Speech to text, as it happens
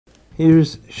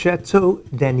Here's Chateau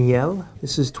Daniel.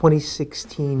 This is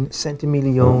 2016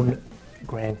 Saint-Emilion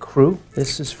Grand Cru.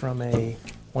 This is from a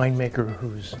winemaker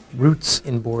whose roots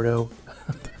in Bordeaux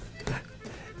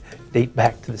date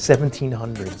back to the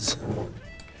 1700s.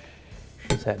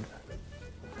 She's had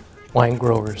wine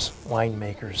growers,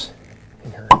 winemakers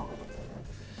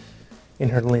in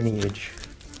her lineage.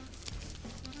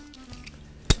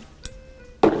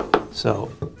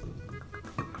 So,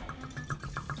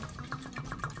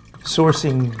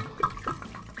 sourcing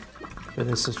for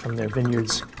this is from their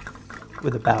vineyards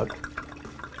with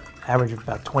average of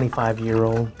about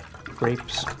 25-year-old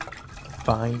grapes,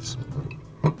 vines.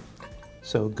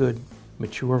 So good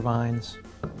mature vines.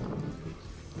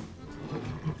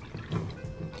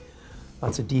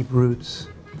 Lots of deep roots.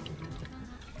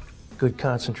 Good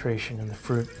concentration in the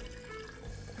fruit.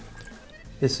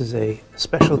 This is a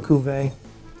special cuvee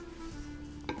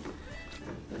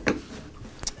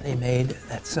they made.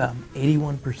 That's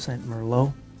 81%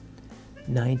 Merlot,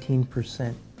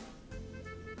 19%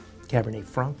 Cabernet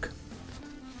Franc.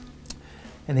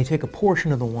 And they take a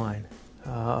portion of the wine,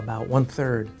 about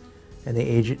 1/3, and they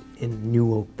age it in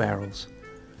new oak barrels.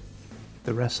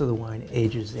 The rest of the wine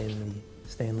ages in the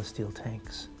stainless steel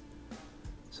tanks.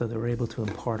 So they were able to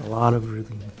impart a lot of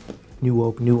really new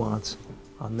oak nuance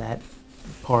on that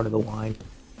part of the wine,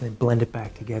 and then blend it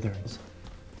back together. And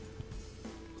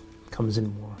comes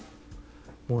in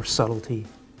more subtlety.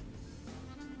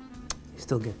 You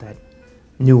still get that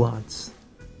nuance,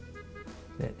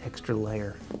 that extra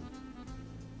layer.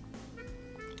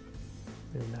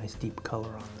 Very nice deep color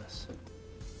on this.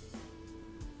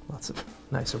 Lots of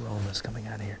nice aromas coming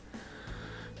out of here.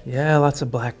 Yeah, lots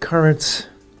of black currants.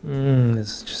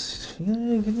 It's just,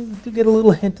 you get a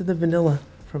little hint of the vanilla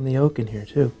from the oak in here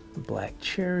too. Black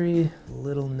cherry, a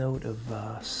little note of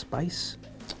spice,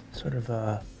 sort of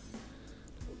a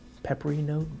peppery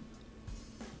note.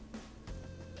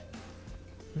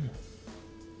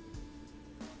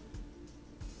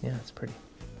 Yeah, it's pretty.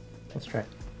 Let's try it.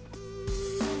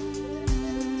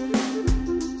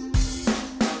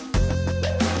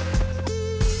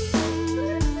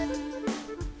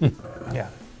 Yeah,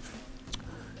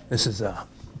 this is a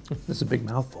big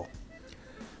mouthful.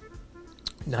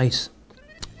 Nice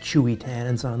chewy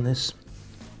tannins on this.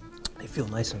 They feel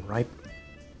nice and ripe.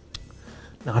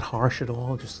 Not harsh at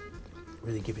all, just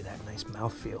really give you that nice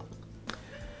mouthfeel.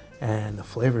 And the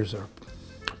flavors are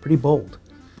pretty bold.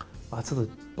 Lots of the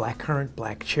black currant,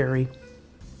 black cherry,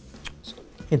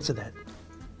 hints of that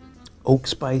oak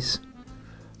spice,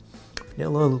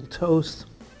 vanilla, a little toast.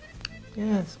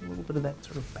 Yeah, it's a little bit of that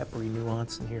sort of peppery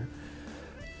nuance in here.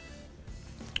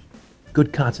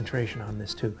 Good concentration on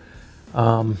this too.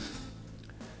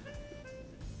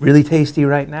 Really tasty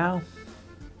right now.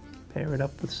 Pair it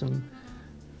up with some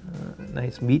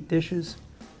nice meat dishes.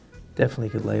 Definitely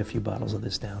could lay a few bottles of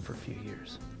this down for a few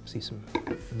years. See some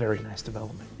very nice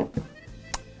development.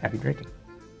 Happy drinking.